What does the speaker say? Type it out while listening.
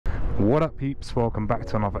What up peeps, welcome back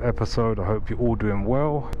to another episode. I hope you're all doing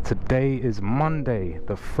well. Today is Monday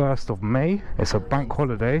the 1st of May. It's a bank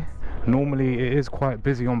holiday. Normally it is quite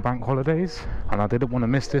busy on bank holidays and I didn't want to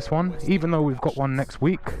miss this one, even though we've got one next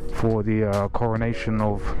week for the coronation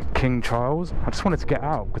of King Charles. I just wanted to get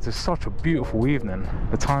out because it's such a beautiful evening.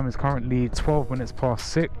 The time is currently 12 minutes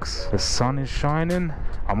past 6. The sun is shining.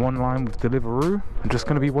 I'm online with Deliveroo. I'm just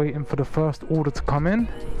going to be waiting for the first order to come in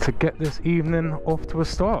to get this evening off to a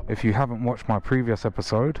start. If you haven't watched my previous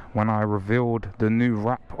episode when I revealed the new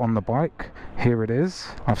wrap on the bike, here it is.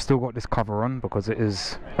 I've still got this cover on because it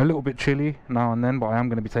is a little bit chilly now and then, but I am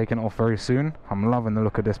going to be taking it off very soon. I'm loving the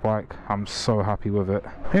look of this bike. I'm so happy with it.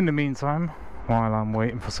 In the meantime, while I'm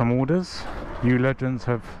waiting for some orders, you legends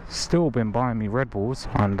have still been buying me Red Bulls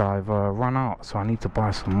and I've run out, so I need to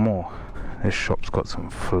buy some more. This shop's got some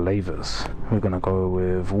flavours. We're going to go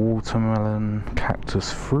with watermelon,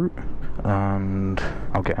 cactus fruit, and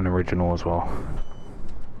I'll get an original as well.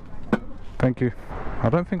 Thank you. I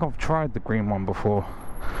don't think I've tried the green one before,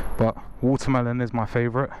 but watermelon is my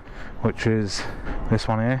favourite, which is this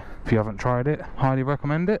one here. If you haven't tried it, highly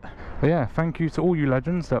recommend it. But yeah, thank you to all you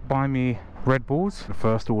legends that buy me Red Bulls. The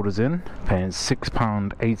first order's in, paying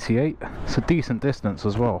 £6.88. It's a decent distance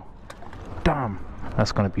as well. Damn,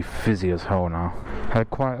 that's going to be fizzy as hell now. Had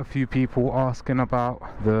quite a few people asking about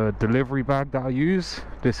the delivery bag that I use.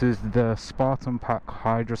 This is the Spartan Pack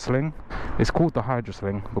Hydra Sling. It's called the Hydra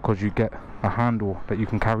Sling because you get a handle that you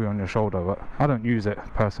can carry on your shoulder, but I don't use it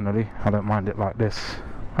personally. I don't mind it like this.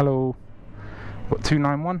 Hello. What,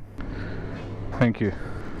 291? Thank you.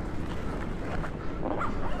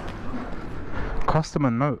 Customer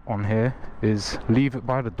note on here is leave it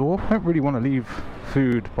by the door. I don't really want to leave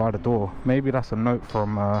food by the door. Maybe that's a note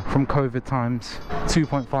from COVID times.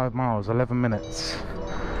 2.5 miles, 11 minutes.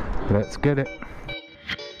 Let's get it.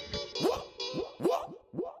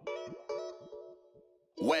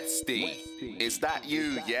 Westy, is that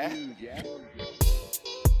you, yeah?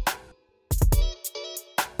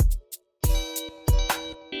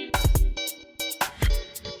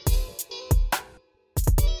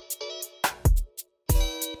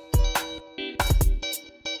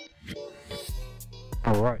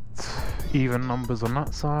 Alright, even numbers on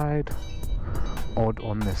that side, odd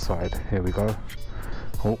on this side. Here we go.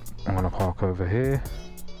 Oh, I'm going to park over here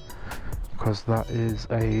because that is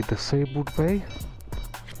a disabled bay.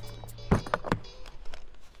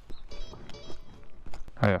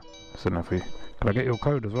 Oh yeah, that's enough for you. Can I get your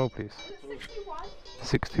code as well, please?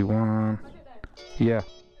 61. Yeah,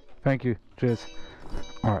 thank you. Cheers.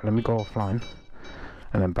 Alright, let me go offline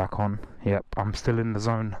and then back on. Yep, I'm still in the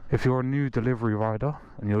zone. If you're a new delivery rider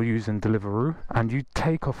and you're using Deliveroo and you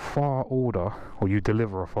take a far order or you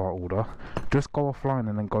deliver a far order, just go offline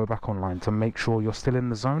and then go back online to make sure you're still in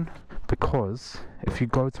the zone, because if you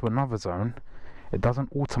go to another zone, it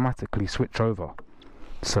doesn't automatically switch over.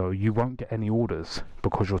 So you won't get any orders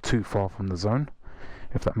because you're too far from the zone,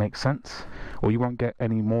 if that makes sense. Or you won't get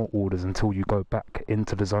any more orders until you go back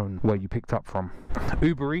into the zone where you picked up from.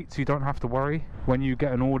 Uber Eats, you don't have to worry. When you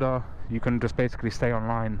get an order, you can just basically stay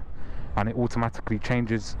online and it automatically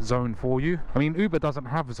changes zone for you. I mean, Uber doesn't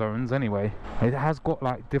have zones anyway. It has got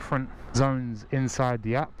like different zones inside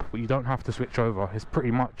the app, but you don't have to switch over. It's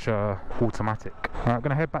pretty much automatic. Alright, I'm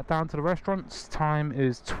gonna head back down to the restaurants. Time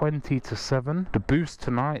is 20 to 7. The boost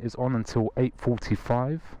tonight is on until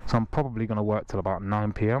 8:45, so I'm probably gonna work till about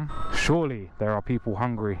 9 PM. Surely there are people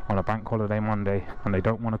hungry on a bank holiday Monday and they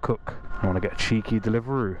don't want to cook. They want to get a cheeky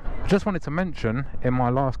Deliveroo. I just wanted to mention, in my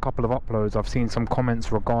last couple of uploads I've seen some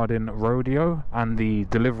comments regarding Rodeo and the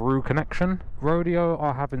Deliveroo connection. Rodeo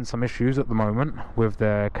are having some issues at the moment with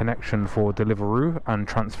their connection for Deliveroo and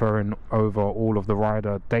transferring over all of the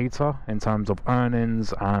rider data in terms of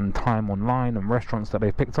earnings and time online and restaurants that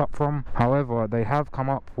they picked up from. However, they have come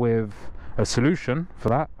up with a solution for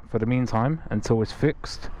that for the meantime until it's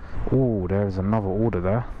fixed. Oh, there's another order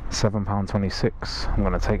there, £7.26. I'm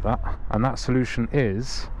going to take that. And that solution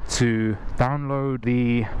is to download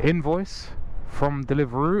the invoice from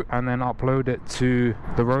Deliveroo and then upload it to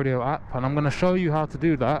the Rodeo app, and I'm going to show you how to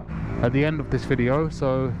do that at the end of this video.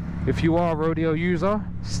 So if you are a Rodeo user,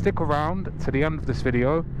 stick around to the end of this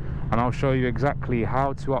video and I'll show you exactly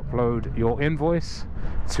how to upload your invoice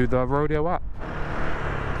to the Rodeo app.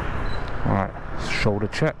 Alright, shoulder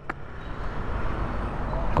check.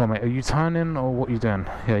 Go on mate, are you turning or what are you doing?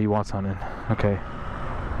 Yeah, you are turning. Okay.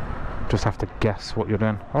 Just have to guess what you're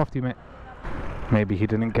doing. After you mate. Maybe he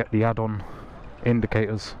didn't get the add-on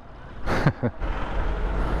indicators.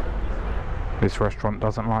 This restaurant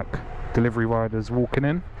doesn't like delivery riders walking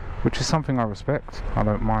in, which is something I respect. I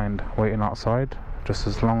don't mind waiting outside just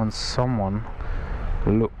as long as someone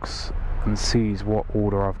looks and sees what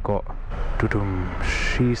order I've got. Doo-doom.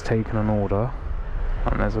 She's taken an order,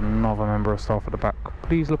 and there's another member of staff at the back.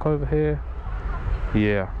 Please look over here.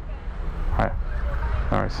 Yeah. Hi.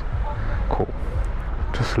 Nice. Cool.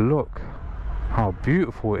 Just look how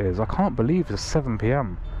beautiful it is. I can't believe it's 7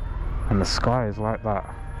 PM and the sky is like that.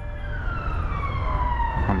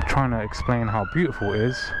 I'm trying to explain how beautiful it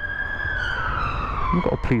is. We've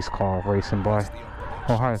got a police car racing by.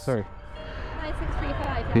 Oh, hi, sorry.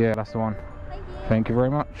 9635. Yeah, that's the one. Thank you. Thank you very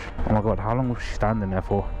much. Oh my god, how long was she standing there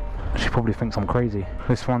for? She probably thinks I'm crazy.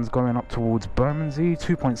 This one's going up towards Bermondsey,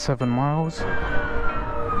 2.7 miles.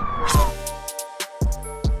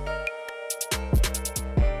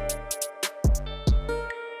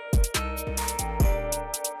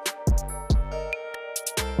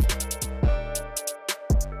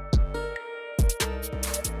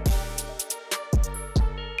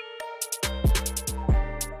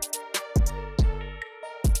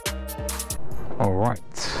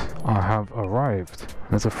 Alright, I have arrived.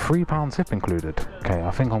 There's a £3 tip included. Okay, I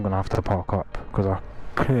think I'm gonna have to park up because I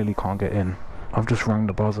clearly can't get in. I've just rang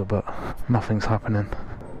the buzzer but nothing's happening.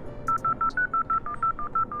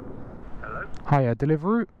 Hello? Hiya,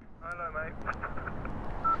 Deliveroo? Hello, mate.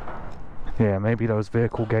 Yeah, maybe those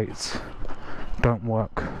vehicle gates don't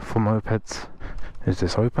work for mopeds. Is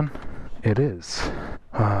this open? It is.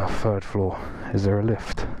 3rd floor. Is there a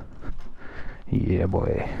lift? Yeah,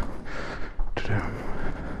 boy.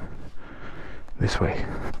 This way.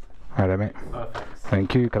 Right there, mate. Perfect.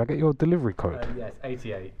 Thank you. Can I get your delivery code? Yes,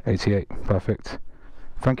 88. 88. Perfect.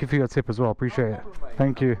 Thank you for your tip as well. Appreciate it.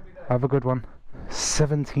 Thank you. Have a good one.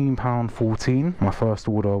 £17.14. My first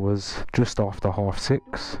order was just after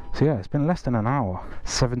 6:30. So yeah, it's been less than an hour.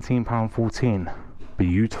 £17.14.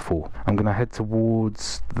 Beautiful. I'm gonna head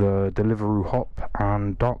towards the Deliveroo Hop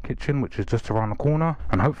and Dark Kitchen, which is just around the corner,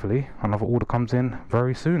 and hopefully another order comes in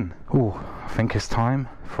very soon. Oh, I think it's time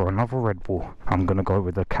for another Red Bull. I'm gonna go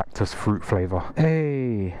with the cactus fruit flavour.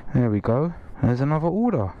 Hey, there we go. There's another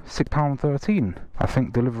order. £6.13. I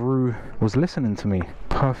think Deliveroo was listening to me.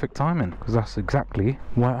 Perfect timing, because that's exactly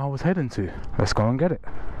where I was heading to. Let's go and get it.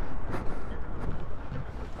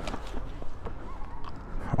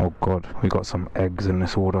 Oh god, we got some eggs in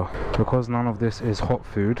this order. Because none of this is hot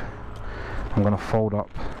food, I'm gonna fold up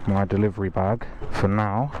my delivery bag for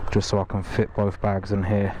now, just so I can fit both bags in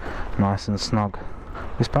here nice and snug.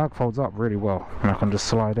 This bag folds up really well, and I can just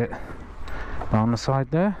slide it down the side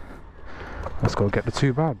there. Let's go get the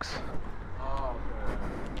 2 bags.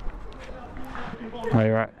 Are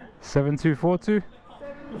you right? 7242?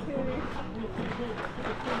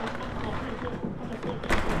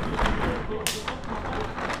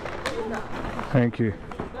 Thank you.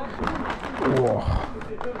 Whoa.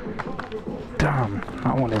 Damn,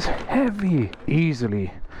 that one is heavy.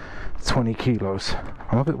 Easily 20 kilos.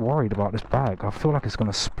 I'm a bit worried about this bag. I feel like it's going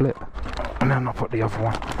to split. And then I'll put the other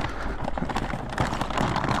one.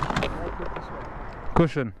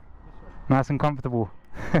 Cushion. Nice and comfortable.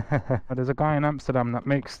 There's a guy in Amsterdam that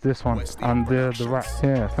makes this one. And the rack.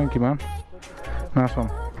 Yeah, thank you, man. Nice one.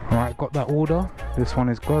 Alright, got that order. This one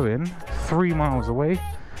is going 3 miles away.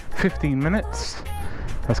 15 minutes.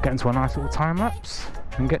 Let's get into a nice little time lapse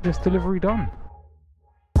and get this delivery done.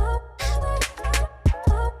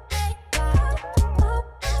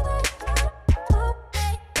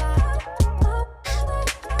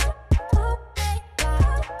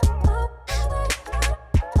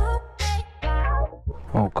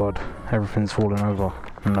 Oh god, everything's falling over.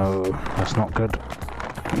 No, that's not good.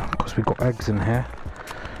 Because we've got eggs in here.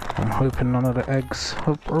 I'm hoping none of the eggs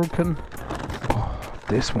are broken.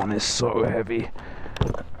 This one is so heavy.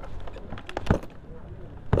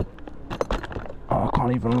 Oh, I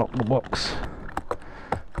can't even lock the box.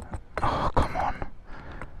 Oh, come on.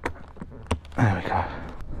 There we go.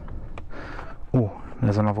 Oh,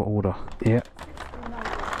 there's another order. Yeah.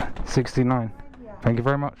 69. Thank you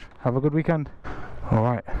very much. Have a good weekend.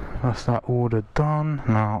 Alright, that's that order done.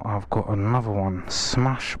 Now I've got another one.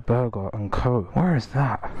 Smash Burger and Co. Where is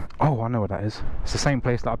that? Oh, I know where that is. It's the same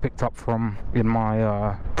place that I picked up from in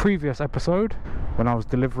my previous episode when I was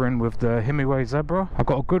delivering with the Himiway Zebra. I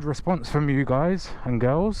got a good response from you guys and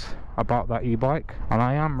girls about that e-bike, and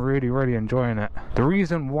I am really enjoying it. The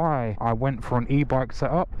reason why I went for an e-bike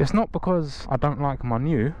setup, it's not because I don't like my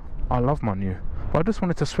new. I love my new. But I just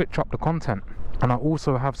wanted to switch up the content. And I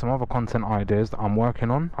also have some other content ideas that I'm working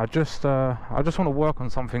on. I just want to work on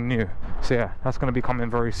something new. So yeah, that's going to be coming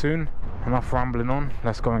very soon. Enough rambling on.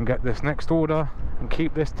 Let's go and get this next order and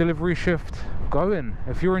keep this delivery shift going.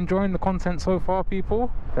 If you're enjoying the content so far,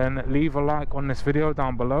 people, then leave a like on this video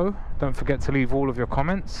down below. Don't forget to leave all of your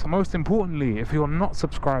comments. Most importantly, if you're not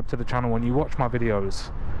subscribed to the channel when you watch my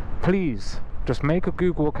videos, please just make a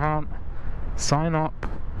Google account, sign up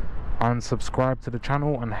and subscribe to the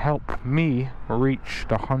channel and help me reach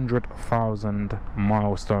the 100,000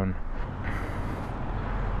 milestone.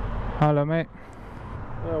 Hello mate.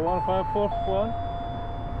 1541.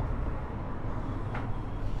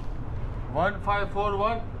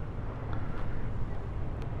 1541.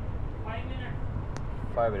 5 minutes.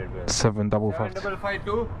 5 minutes. 755.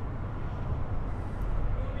 7552.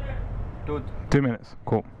 2 minutes.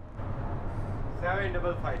 Cool.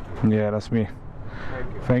 7552. Yeah, that's me.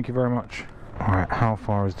 Thank you. Thank you very much. Alright, how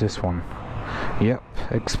far is this one? Yep,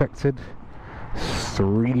 expected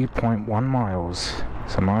 3.1 miles.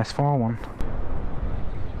 It's a nice far one.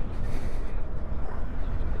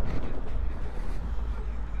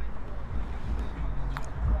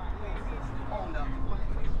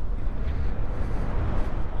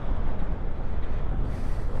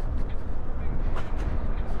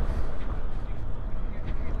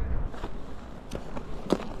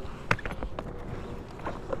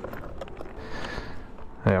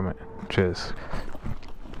 Yeah mate, cheers.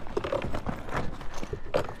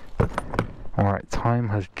 Alright, time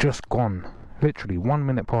has just gone. Literally 1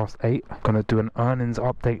 minute past 8. Gonna do an earnings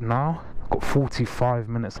update now. Got 45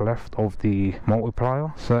 minutes left of the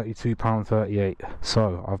multiplier. £32.38.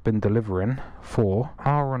 So I've been delivering for an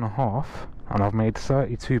hour and a half and I've made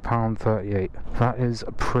 £32.38. That is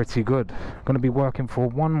pretty good. Gonna be working for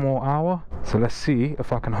 1 more hour. So let's see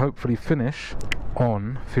if I can hopefully finish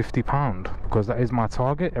on £50, because that is my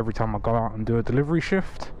target every time I go out and do a delivery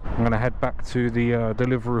shift. I'm gonna head back to the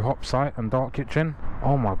Deliveroo hop site and dark kitchen.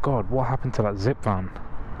 Oh my god, what happened to that zip van?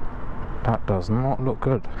 That does not look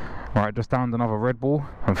good. Alright, just downed another Red Bull.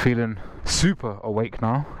 I'm feeling super awake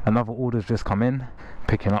now. Another order's just come in,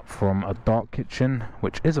 picking up from a dark kitchen,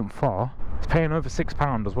 which isn't far. It's paying over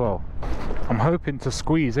 £6 as well. I'm hoping to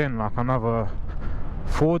squeeze in like another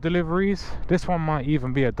 4 deliveries. This one might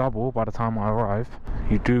even be a double by the time I arrive.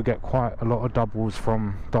 You do get quite a lot of doubles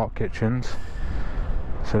from dark kitchens.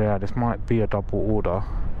 So yeah, this might be a double order.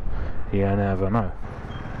 You never know.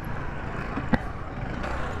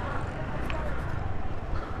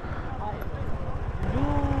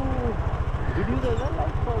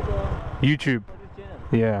 YouTube.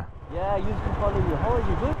 Yeah. Yeah, I used to follow you. How are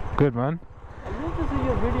you? Good? Good man. I used to see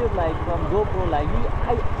your videos like from GoPro. Like,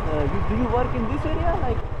 do you work in this area?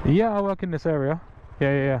 Like, Yeah, I work in this area.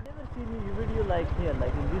 Yeah. I've never seen your video like here,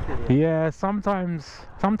 like in this area. Yeah,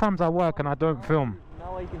 sometimes I work and I don't film.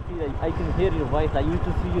 Now I can see that. I can hear your voice. I used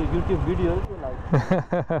to see your YouTube videos.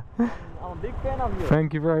 Like, I'm a big fan of you.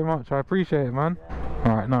 Thank you very much. I appreciate it, man.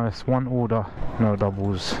 Alright, nice. 1 order, no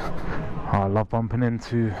doubles. I love bumping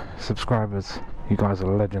into subscribers. You guys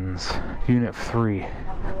are legends. Unit 3.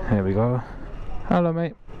 Here we go. Hello,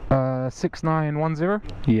 mate. 6910?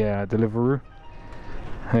 Yeah, Deliveroo.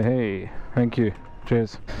 Hey, thank you.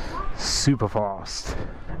 Cheers. Super fast.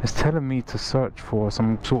 It's telling me to search for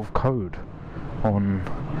some sort of code on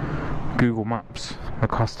Google Maps. The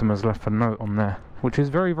customer's left a note on there, which is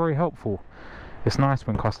very, very helpful. It's nice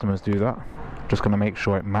when customers do that. Just going to make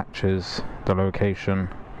sure it matches the location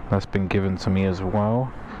that's been given to me as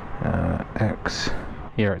well. X.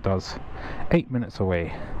 Yeah, it does. 8 minutes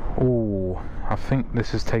away. Oh, I think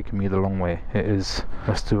this is taking me the long way. It is.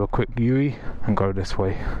 Let's do a quick UE and go this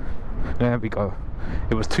way. There we go.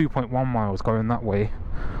 It was 2.1 miles going that way,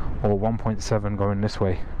 or 1.7 going this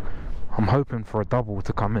way. I'm hoping for a double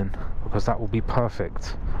to come in, because that will be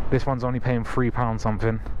perfect. This one's only paying £3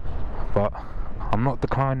 something, but I'm not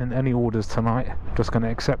declining any orders tonight. Just going to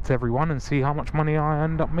accept everyone and see how much money I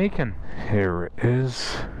end up making. Here it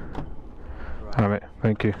is. Hello mate,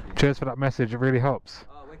 thank you. Cheers for that message, it really helps.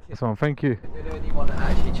 That's one, thank you. You're the only one that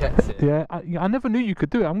actually checks it. Yeah, I never knew you could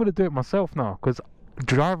do it. I'm going to do it myself now, because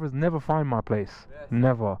drivers never find my place.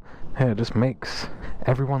 Never. Here, it just makes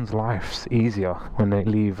everyone's lives easier when they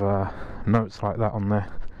leave notes like that on there.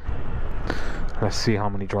 Let's see how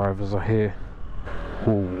many drivers are here.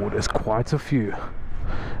 Oh, there's quite a few.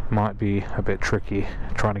 Might be a bit tricky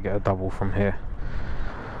trying to get a double from here.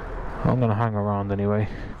 I'm going to hang around anyway.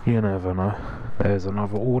 You never know. There's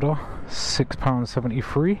another order.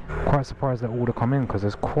 £6.73. Quite surprised that order come in, because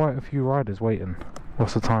there's quite a few riders waiting.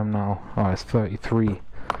 What's the time now? Oh, it's 33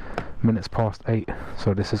 minutes past 8.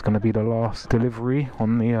 So this is going to be the last delivery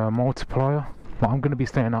on the multiplier. But I'm going to be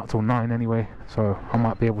staying out till 9 anyway, so I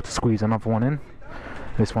might be able to squeeze another one in.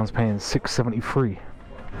 This one's paying £6.73.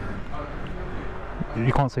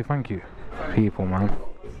 You can't say thank you. People, man.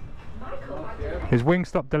 Is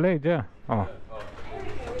Wingstop delayed? Yeah. Oh.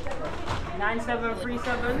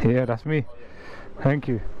 9737. Yeah, that's me. Thank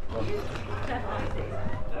you.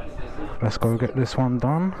 Let's go get this one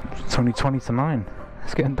done. It's only 20 to 9.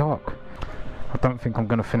 It's getting dark. I don't think I'm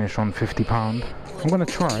going to finish on £50. I'm going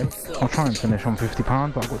to try. I'll try and finish on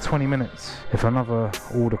 £50, but I've got 20 minutes. If another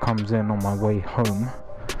order comes in on my way home,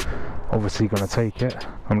 obviously going to take it.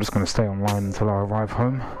 I'm just going to stay online until I arrive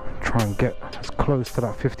home. Try and get as close to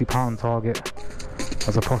that £50 target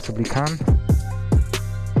as I possibly can.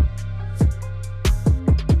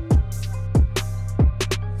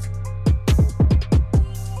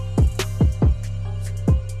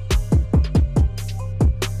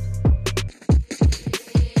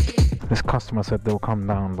 This customer said they'll come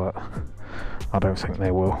down, but I don't think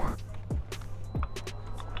they will.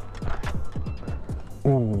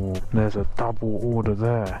 Ooh, there's a double order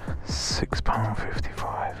there.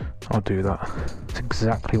 £6.55. I'll do that. It's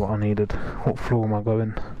exactly what I needed. What floor am I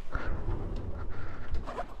going?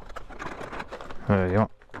 There you are.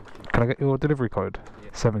 Can I get your delivery code? Yeah.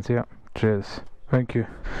 70, yeah. Cheers. Thank you.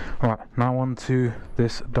 Right, now on to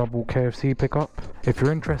this double KFC pickup. If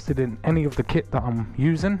you're interested in any of the kit that I'm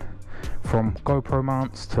using, from GoPro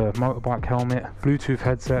mounts to motorbike helmet, Bluetooth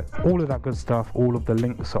headset, all of that good stuff, all of the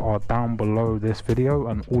links are down below this video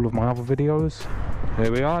and all of my other videos.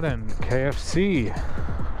 Here we are then, KFC.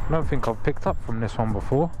 I don't think I've picked up from this one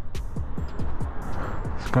before.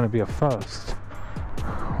 It's going to be a first.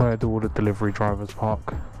 Where do all the delivery drivers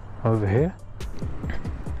park? Over here?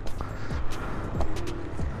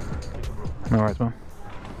 No worries, man.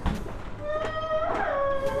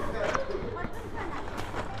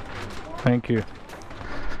 Thank you.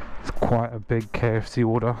 It's quite a big KFC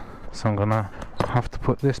order, so I'm gonna have to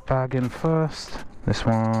put this bag in first. This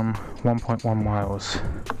one, 1.1 miles.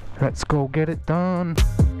 Let's go get it done.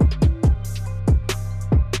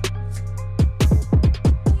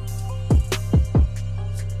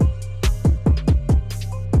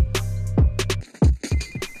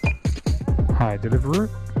 Hi, Deliveroo.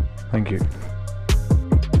 Thank you.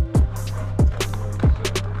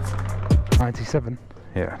 97.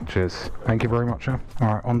 Yeah, cheers. Thank you very much.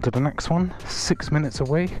 Alright, on to the next one. 6 minutes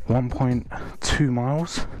away, 1.2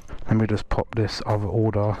 miles. Let me just pop this other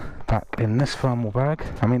order back in this thermal bag.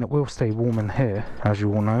 I mean, it will stay warm in here. As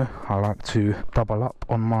you all know, I like to double up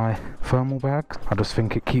on my thermal bags. I just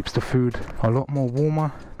think it keeps the food a lot more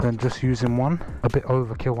warmer than just using one. A bit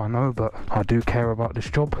overkill, I know, but I do care about this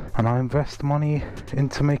job, and I invest money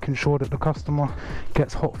into making sure that the customer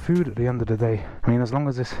gets hot food at the end of the day. I mean, as long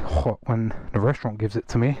as it's hot when the restaurant gives it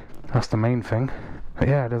to me, that's the main thing. But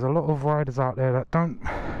yeah, there's a lot of riders out there that don't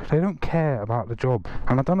care about the job,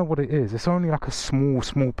 and I don't know what it is. It's only like a small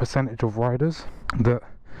percentage of riders that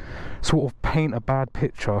sort of paint a bad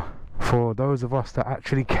picture for those of us that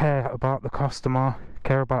actually care about the customer,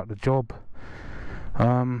 care about the job.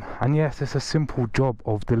 And yes, it's a simple job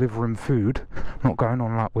of delivering food, not going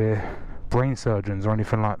on like we're brain surgeons or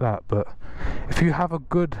anything like that, but if you have a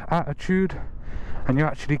good attitude and you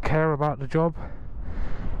actually care about the job,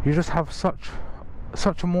 you just have such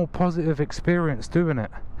a more positive experience doing it.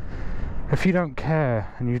 If you don't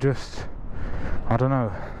care and you just, I don't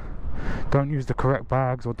know, don't use the correct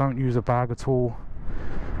bags or don't use a bag at all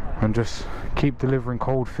and just keep delivering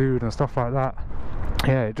cold food and stuff like that,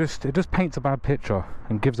 yeah, it just paints a bad picture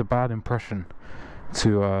and gives a bad impression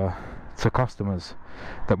to customers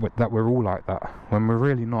that we're all like that, when we're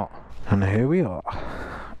really not. And here we are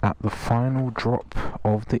at the final drop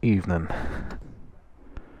of the evening.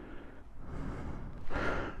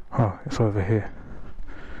 Oh, it's over here.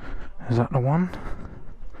 Is that the one?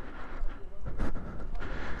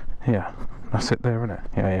 Yeah, that's it there, isn't it?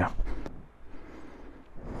 Yeah.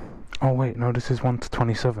 Oh wait, no, this is 1 to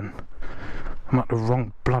 27. I'm at the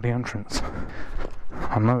wrong bloody entrance.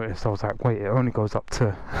 I noticed, I was like, wait, it only goes up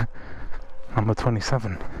to number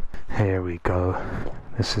 27. Here we go.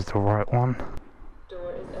 This is the right one.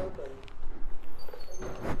 Door is open.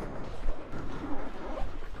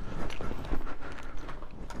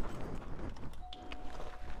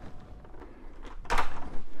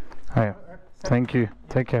 Hey, thank you.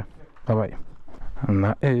 Take care. Bye bye. And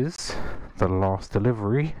that is the last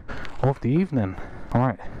delivery of the evening.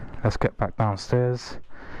 Alright, let's get back downstairs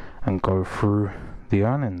and go through the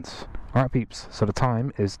earnings. Alright peeps, so the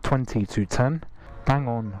time is 20 to 10. Bang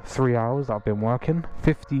on 3 hours that I've been working.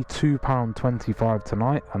 £52.25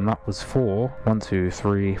 tonight, and that was for 1, 2,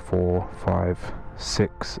 3, 4, 5,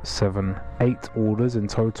 6, 7, 8 orders in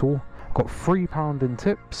total. got £3 in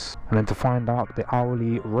tips. And then to find out the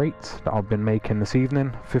hourly rate that I've been making this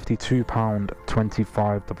evening,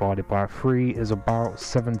 £52.25 divided by 3 is about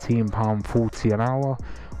 £17.40 an hour,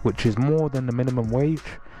 which is more than the minimum wage,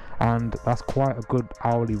 and that's quite a good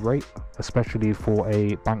hourly rate, especially for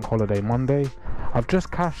a bank holiday Monday. I've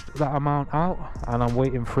just cashed that amount out and I'm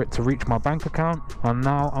waiting for it to reach my bank account, and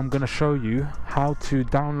now I'm going to show you how to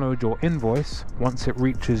download your invoice once it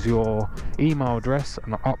reaches your email address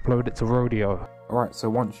and upload it to Rodeo. Alright, so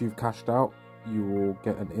once you've cashed out, you will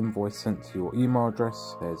get an invoice sent to your email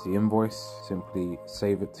address. There's the invoice. Simply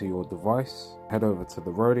save it to your device. Head over to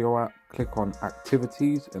the Rodeo app, click on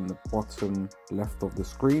activities in the bottom left of the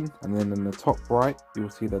screen, and then in the top right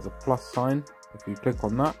you'll see there's a plus sign. If you click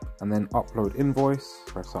on that and then upload invoice,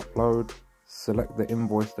 press upload, select the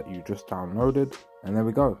invoice that you just downloaded, and there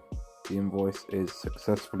we go. The invoice is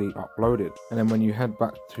successfully uploaded. And then when you head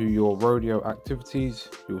back to your Rodeo activities,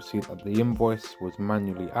 you'll see that the invoice was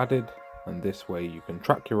manually added, and this way you can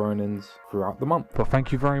track your earnings throughout the month. But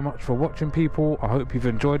thank you very much for watching, people. I hope you've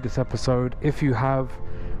enjoyed this episode. If you have,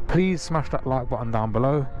 please smash that like button down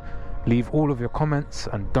below, leave all of your comments,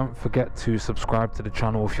 and don't forget to subscribe to the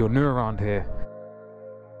channel if you're new around here.